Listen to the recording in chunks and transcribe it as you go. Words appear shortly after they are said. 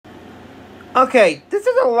Okay, this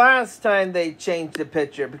is the last time they changed the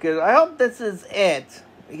picture because I hope this is it.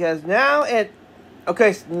 Because now it.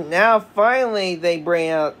 Okay, so now finally they bring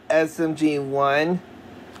out SMG1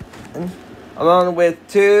 along with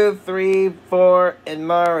 2, 3, 4, and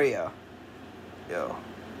Mario. Yo.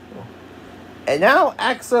 And now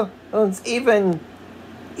Axel is even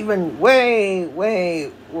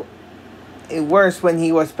way worse when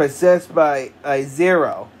he was possessed by a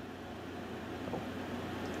Zero.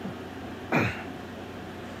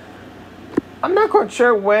 I'm not quite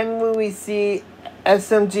sure when will we see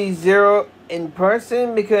SMG Zero in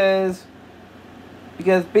person because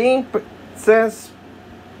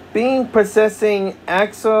possessing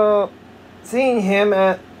Axel, seeing him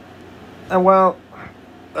at well,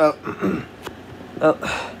 uh,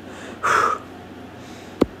 uh,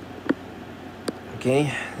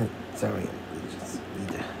 okay, sorry, just need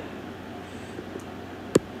to.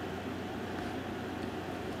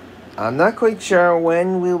 I'm not quite sure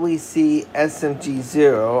when will we see SMG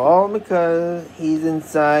Zero, all because he's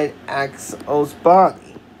inside Axel's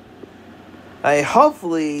body.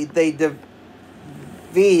 Hopefully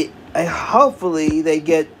they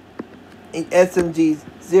get an SMG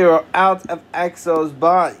Zero out of Axel's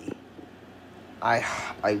body. I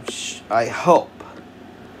hope.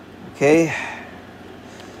 Okay.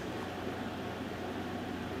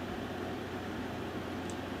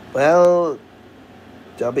 Well,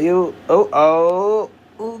 WOOTFI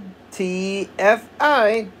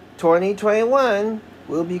 2021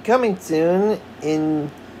 will be coming soon in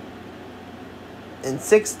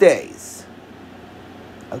 6 days.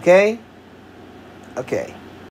 Okay? Okay.